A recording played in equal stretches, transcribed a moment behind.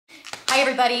Hi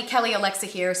everybody, Kelly Olexa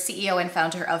here, CEO and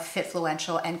founder of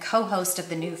Fitfluential and co-host of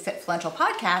the new Fitfluential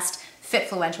podcast,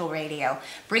 Fitfluential Radio,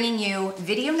 bringing you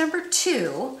video number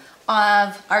 2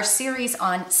 of our series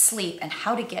on sleep and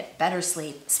how to get better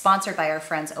sleep, sponsored by our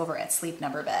friends over at Sleep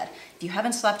Number Bed. If you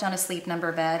haven't slept on a Sleep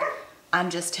Number Bed, I'm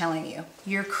just telling you,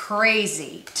 you're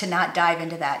crazy to not dive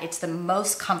into that. It's the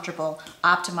most comfortable,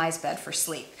 optimized bed for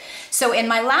sleep. So in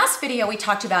my last video, we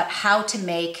talked about how to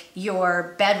make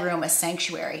your bedroom a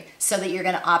sanctuary so that you're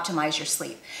gonna optimize your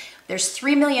sleep. There's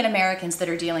 3 million Americans that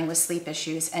are dealing with sleep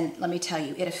issues, and let me tell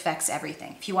you, it affects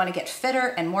everything. If you want to get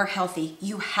fitter and more healthy,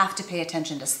 you have to pay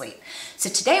attention to sleep. So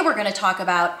today we're going to talk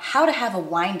about how to have a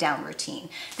wind down routine.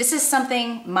 This is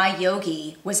something my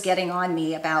yogi was getting on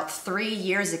me about 3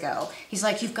 years ago. He's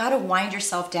like, you've got to wind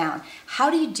yourself down. How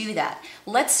do you do that?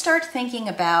 Let's start thinking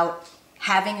about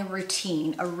having a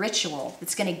routine, a ritual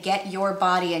that's going to get your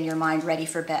body and your mind ready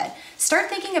for bed. Start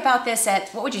thinking about this at,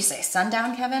 what would you say,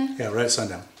 sundown, Kevin? Yeah, right at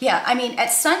sundown. Yeah, I mean,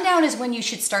 at sundown is when you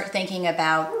should start thinking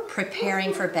about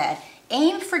preparing for bed.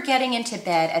 Aim for getting into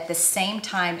bed at the same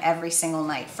time every single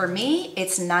night. For me,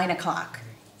 it's 9 o'clock.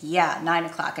 Yeah, 9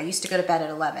 o'clock. I used to go to bed at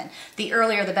 11. The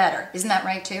earlier the better. Isn't that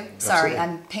right too? Sorry,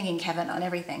 I'm pinging Kevin on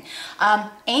everything.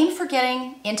 Aim for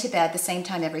getting into bed the same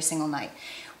time every single night.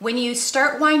 When you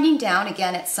start winding down,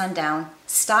 again at sundown,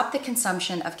 stop the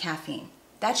consumption of caffeine.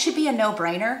 That should be a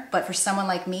no-brainer, but for someone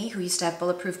like me who used to have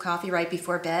bulletproof coffee right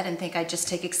before bed and think I'd just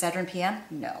take Excedrin PM,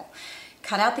 no.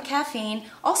 Cut out the caffeine.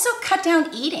 Also cut down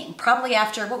eating, probably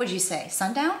after, what would you say,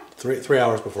 sundown? 3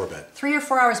 hours before bed. 3 or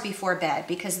 4 hours before bed,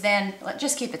 because then,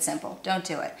 just keep it simple, don't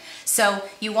do it. So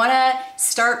you wanna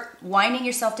start winding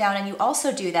yourself down, and you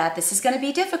also do that, this is gonna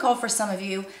be difficult for some of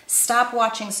you, stop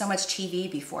watching so much TV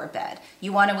before bed.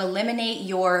 You wanna eliminate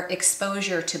your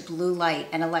exposure to blue light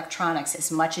and electronics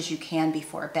as much as you can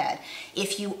before bed.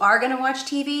 If you are gonna watch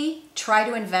TV, try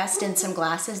to invest in some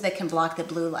glasses that can block the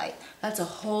blue light. That's a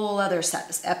whole other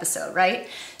episode, right?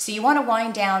 So you wanna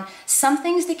wind down. Some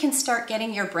things that can start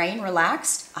getting your brain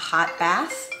relaxed, a hot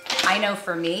bath. I know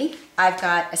for me, I've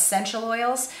got essential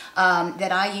oils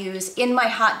that I use in my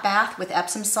hot bath with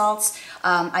Epsom salts.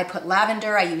 I put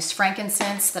lavender, I use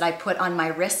frankincense that I put on my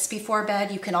wrists before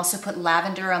bed. You can also put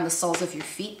lavender on the soles of your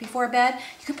feet before bed.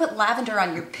 You can put lavender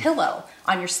on your pillow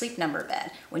on your Sleep Number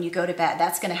bed when you go to bed.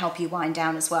 That's gonna help you wind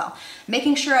down as well.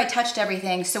 Making sure I touched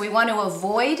everything. So we want to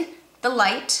avoid the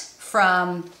light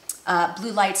from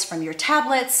blue lights from your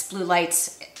tablets, blue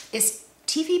lights, is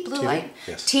TV blue light?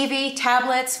 Yes. TV,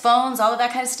 tablets, phones, all of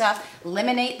that kind of stuff.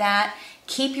 Eliminate that.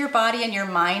 Keep your body and your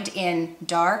mind in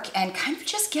dark and kind of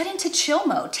just get into chill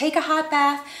mode. Take a hot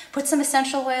bath, put some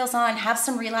essential oils on, have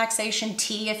some relaxation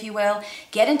tea, if you will.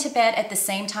 Get into bed at the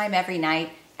same time every night,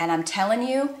 and I'm telling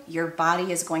you, your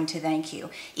body is going to thank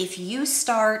you. If you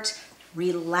start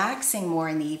relaxing more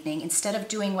in the evening instead of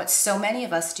doing what so many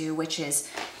of us do, which is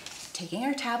taking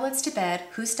our tablets to bed.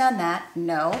 Who's done that?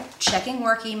 No. Checking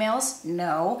work emails?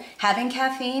 No. Having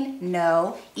caffeine?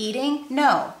 No. Eating?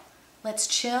 No. Let's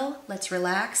chill, let's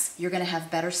relax. You're gonna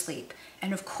have better sleep.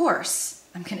 And of course,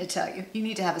 I'm gonna tell you, you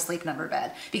need to have a Sleep Number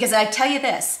bed. Because I tell you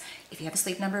this, if you have a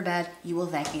Sleep Number bed, you will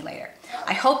thank me later.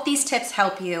 I hope these tips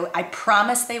help you. I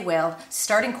promise they will.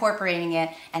 Start incorporating it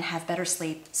and have better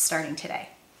sleep starting today.